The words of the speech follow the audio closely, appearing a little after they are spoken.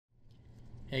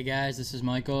Hey guys, this is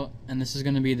Michael, and this is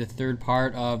going to be the third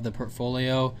part of the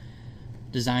portfolio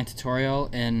design tutorial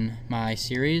in my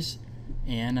series.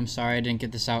 And I'm sorry I didn't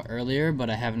get this out earlier, but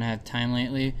I haven't had time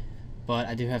lately. But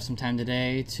I do have some time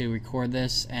today to record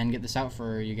this and get this out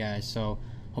for you guys. So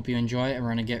hope you enjoy it, and we're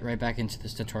going to get right back into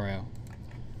this tutorial.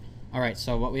 Alright,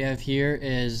 so what we have here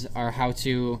is our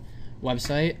how-to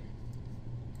website.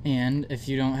 And if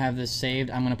you don't have this saved,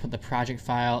 I'm going to put the project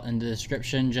file in the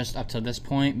description just up to this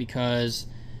point, because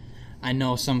I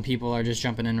know some people are just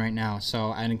jumping in right now,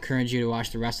 so I'd encourage you to watch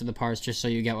the rest of the parts just so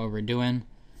you get what we're doing.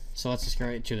 So let's just get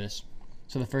right to this.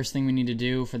 So the first thing we need to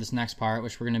do for this next part,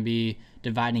 which we're going to be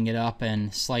dividing it up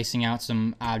and slicing out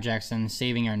some objects and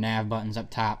saving our nav buttons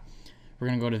up top, we're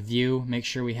going to go to View, make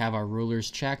sure we have our rulers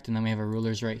checked, and then we have our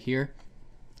rulers right here.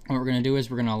 What we're going to do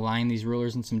is we're going to align these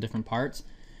rulers in some different parts.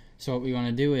 So what we want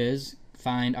to do is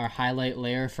find our highlight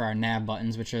layer for our nav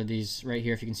buttons, which are these right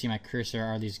here. If you can see my cursor,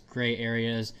 are these gray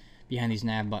areas behind these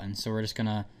nav buttons. So we're just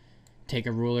gonna take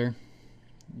a ruler,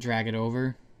 drag it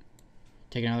over,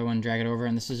 take another one, drag it over,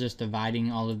 and this is just dividing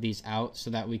all of these out so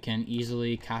that we can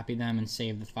easily copy them and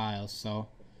save the files. So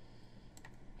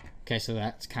okay, so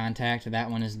that's contact,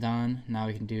 that one is done. Now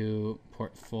we can do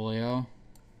portfolio.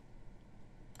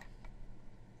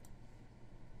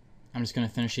 I'm just gonna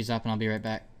finish these up and I'll be right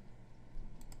back.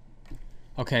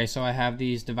 Okay, so I have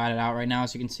these divided out right now.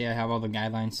 As you can see, I have all the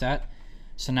guidelines set.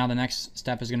 So now the next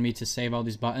step is going to be to save all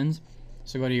these buttons.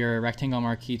 So go to your rectangle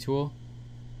marquee tool.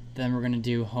 Then we're going to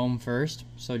do home first.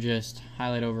 So just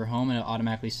highlight over home and it'll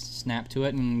automatically snap to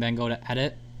it. And then go to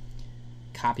edit,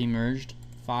 copy merged,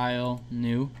 file,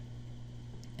 new.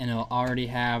 And it'll already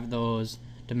have those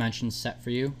dimensions set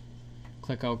for you.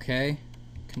 Click OK,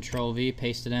 Control V,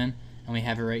 paste it in, and we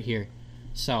have it right here.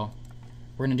 So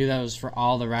we're going to do those for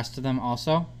all the rest of them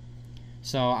also.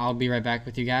 So I'll be right back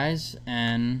with you guys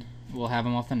and we'll have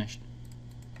them all finished.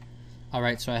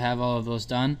 Alright, so I have all of those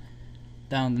done.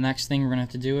 Now the next thing we're going to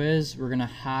have to do is we're going to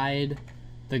hide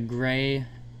the gray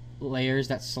layers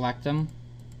that select them.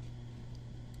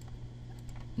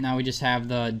 Now we just have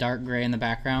the dark gray in the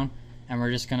background, and we're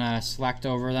just going to select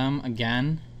over them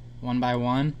again one by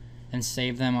one and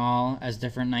save them all as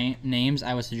different names.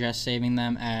 I would suggest saving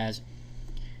them as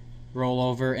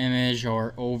rollover image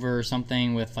or over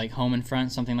something with like home in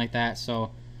front, something like that.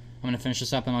 So I'm going to finish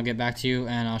this up and I'll get back to you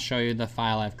and I'll show you the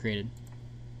file I've created.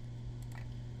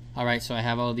 Alright, so I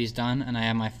have all of these done and I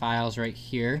have my files right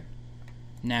here,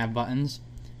 nav buttons,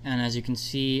 and as you can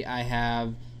see I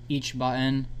have each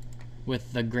button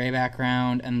with the gray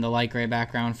background and the light gray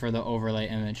background for the overlay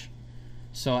image.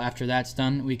 So after that's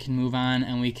done, we can move on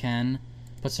and we can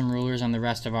put some rulers on the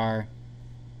rest of our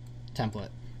template.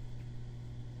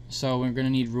 So we're going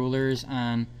to need rulers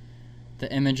on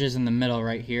the images in the middle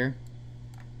right here.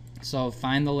 So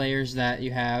find the layers that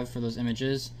you have for those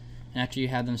images, and after you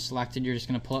have them selected, you're just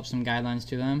going to pull up some guidelines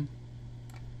to them,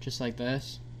 just like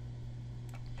this,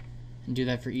 and do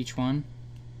that for each one.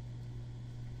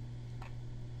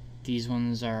 These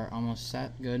ones are almost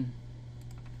set, good.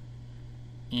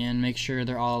 And make sure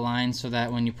they're all aligned so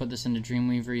that when you put this into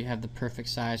Dreamweaver you have the perfect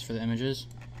size for the images.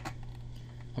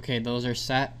 Okay, those are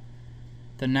set.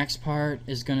 The next part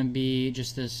is going to be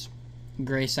just this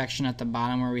gray section at the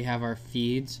bottom where we have our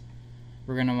feeds.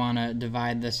 We're going to want to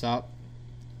divide this up.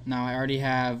 Now I already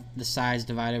have the sides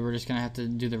divided, we're just going to have to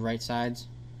do the right sides.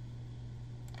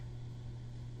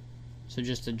 So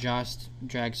just adjust,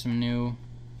 drag some new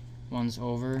ones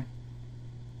over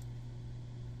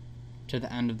to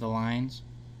the end of the lines.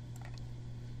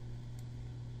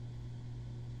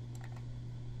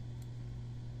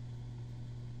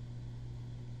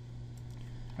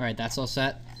 Alright, that's all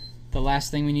set. The last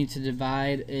thing we need to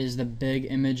divide is the big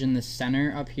image in the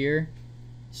center up here.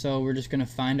 So we're just going to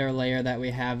find our layer that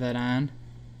we have that on.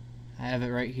 I have it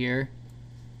right here.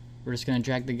 We're just going to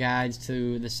drag the guides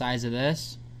to the size of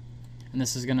this. And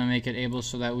this is going to make it able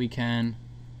so that we can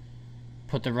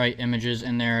put the right images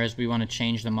in there as we want to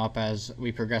change them up as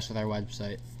we progress with our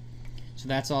website. So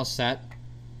that's all set.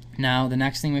 Now the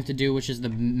next thing we have to do, which is the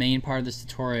main part of this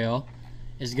tutorial,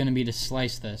 is going to be to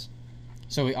slice this.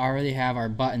 So we already have our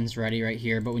buttons ready right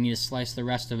here, but we need to slice the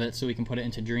rest of it so we can put it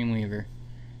into Dreamweaver.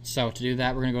 So to do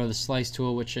that, we're going to go to the slice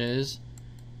tool, which is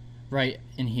right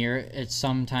in here. It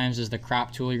sometimes is the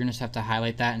crop tool. You're going to just have to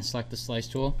highlight that and select the slice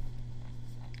tool.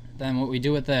 Then what we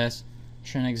do with this,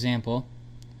 show an example.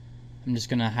 I'm just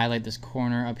going to highlight this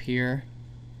corner up here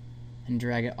and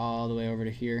drag it all the way over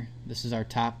to here. This is our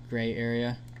top gray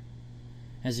area.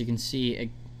 As you can see,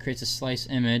 it creates a slice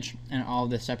image, and all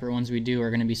the separate ones we do are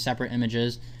going to be separate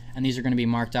images, and these are going to be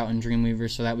marked out in Dreamweaver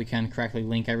so that we can correctly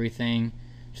link everything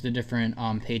to the different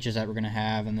pages that we're going to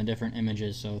have and the different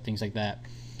images, so things like that.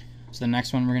 So the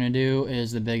next one we're going to do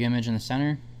is the big image in the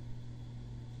center.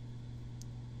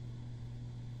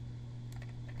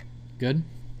 Good.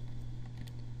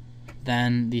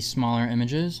 Then these smaller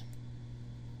images.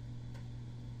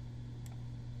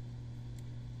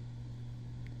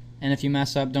 And if you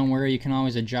mess up, don't worry, you can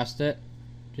always adjust it.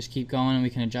 Just keep going and we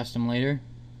can adjust them later.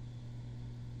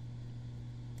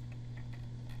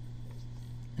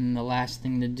 And the last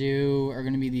thing to do are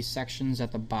going to be these sections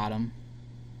at the bottom.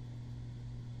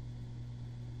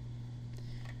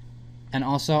 And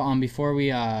also, before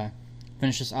we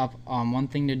finish this up, one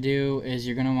thing to do is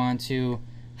you're going to want to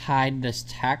hide this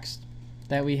text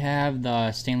that we have,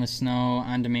 the stainless snow,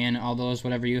 on demand, all those,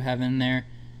 whatever you have in there,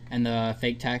 and the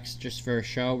fake text just for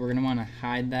show. We're going to want to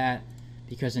hide that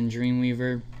because in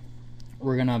Dreamweaver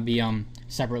we're going to be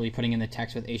separately putting in the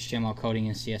text with HTML coding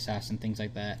and CSS and things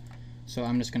like that. So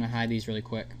I'm just going to hide these really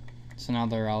quick. So now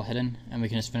they're all hidden and we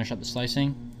can just finish up the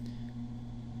slicing.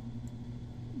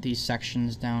 These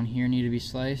sections down here need to be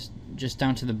sliced. Just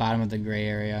down to the bottom of the gray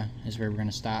area is where we're going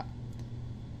to stop.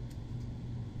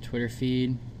 Twitter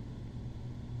feed.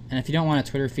 And if you don't want a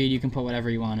Twitter feed, you can put whatever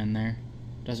you want in there.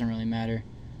 Doesn't really matter.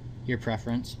 Your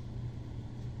preference.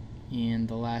 And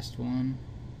the last one.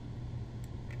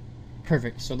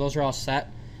 Perfect. So those are all set.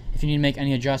 If you need to make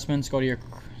any adjustments, go to your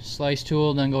slice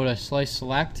tool, then go to slice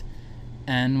select,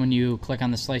 and when you click on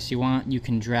the slice you want, you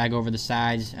can drag over the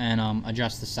sides and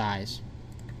adjust the size.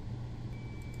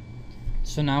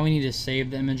 So now we need to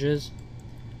save the images,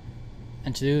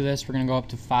 and to do this we're going to go up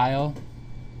to File,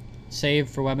 Save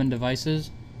for Web and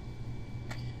Devices.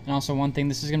 And also one thing,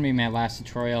 this is going to be my last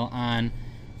tutorial on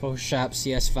Photoshop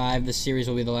CS5. This series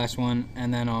will be the last one,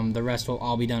 and then the rest will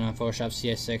all be done on Photoshop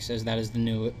CS6, as that is the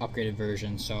new upgraded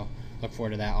version, so look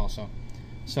forward to that also.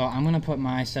 So I'm going to put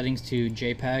my settings to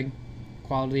JPEG,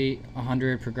 quality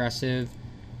 100, progressive,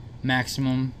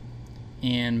 maximum,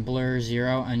 and blur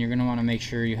 0, and you're going to want to make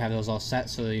sure you have those all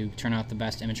set so that you turn out the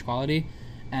best image quality.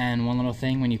 And one little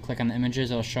thing, when you click on the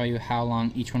images, it'll show you how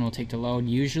long each one will take to load.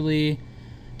 Usually,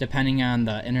 depending on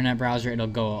the internet browser, it'll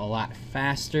go a lot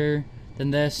faster than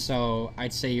this, so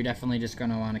I'd say you're definitely just going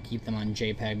to want to keep them on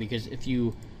JPEG, because if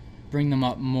you bring them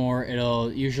up more,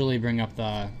 it'll usually bring up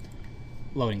the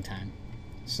loading time.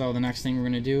 So the next thing we're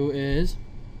going to do is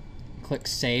click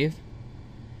Save,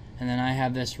 and then I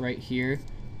have this right here,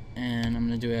 and I'm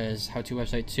going to do it as How-To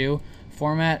Website 2.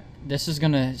 Format, this is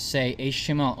going to say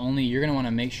HTML only. You're going to want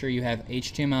to make sure you have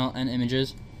HTML and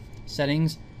images.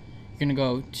 Settings, you're going to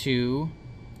go to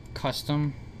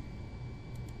Custom,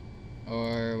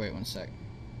 or wait one sec,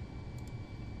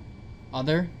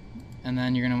 Other, and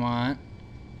then you're going to want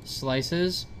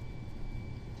Slices,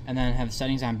 and then have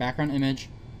settings on background image,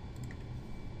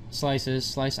 slices,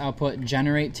 slice output,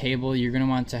 generate table. You're going to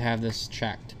want to have this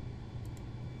checked.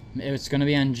 It's going to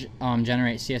be on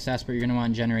generate CSS, but you're going to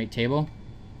want generate table,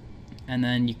 and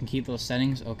then you can keep those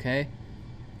settings, okay.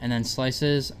 And then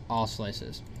slices, all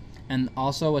slices. And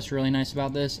also what's really nice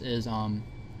about this is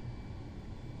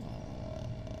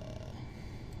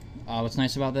what's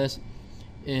nice about this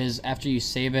is after you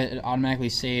save it, it automatically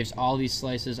saves all these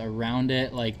slices around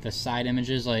it, like the side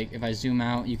images. Like if I zoom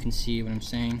out, you can see what I'm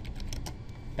saying.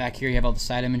 Back here you have all the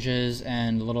side images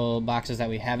and little boxes that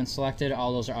we haven't selected.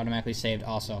 All those are automatically saved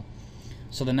also.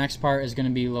 So the next part is going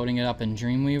to be loading it up in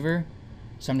Dreamweaver.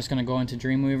 So I'm just going to go into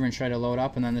Dreamweaver and try to load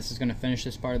up, and then this is going to finish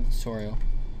this part of the tutorial.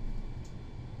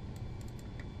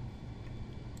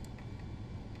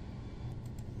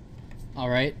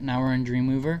 Alright, now we're in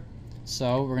Dreamweaver.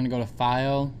 So we're going to go to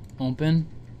File, Open,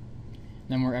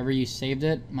 then wherever you saved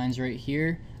it, mine's right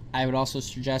here. I would also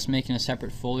suggest making a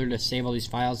separate folder to save all these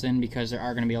files in, because there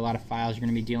are going to be a lot of files you're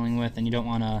going to be dealing with and you don't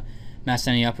want to mess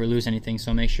any up or lose anything,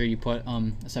 so make sure you put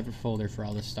a separate folder for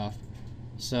all this stuff.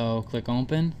 So click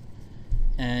Open,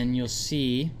 and you'll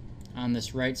see on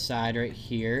this right side right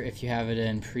here, if you have it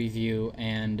in preview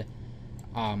and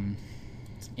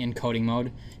in coding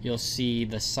mode, you'll see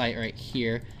the site right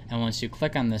here, and once you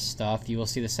click on this stuff you will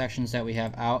see the sections that we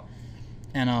have out.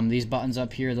 And these buttons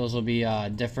up here, those will be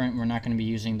different. We're not going to be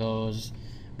using those.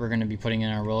 We're going to be putting in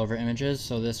our rollover images.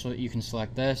 So this, you can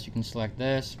select this, you can select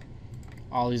this,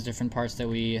 all these different parts that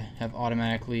we have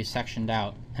automatically sectioned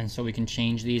out, and so we can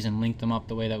change these and link them up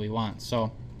the way that we want.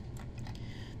 So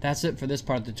that's it for this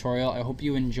part of the tutorial. I hope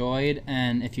you enjoyed,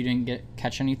 and if you didn't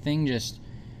catch anything, just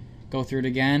go through it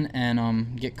again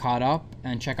and get caught up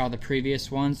and check out the previous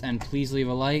ones, and please leave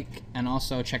a like, and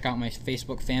also check out my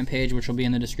Facebook fan page, which will be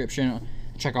in the description.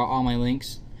 Check out all my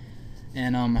links,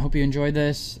 and I hope you enjoyed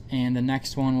this, and the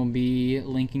next one will be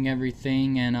linking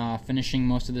everything and finishing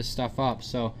most of this stuff up.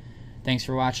 So Thanks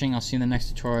for watching. I'll see you in the next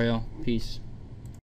tutorial. Peace.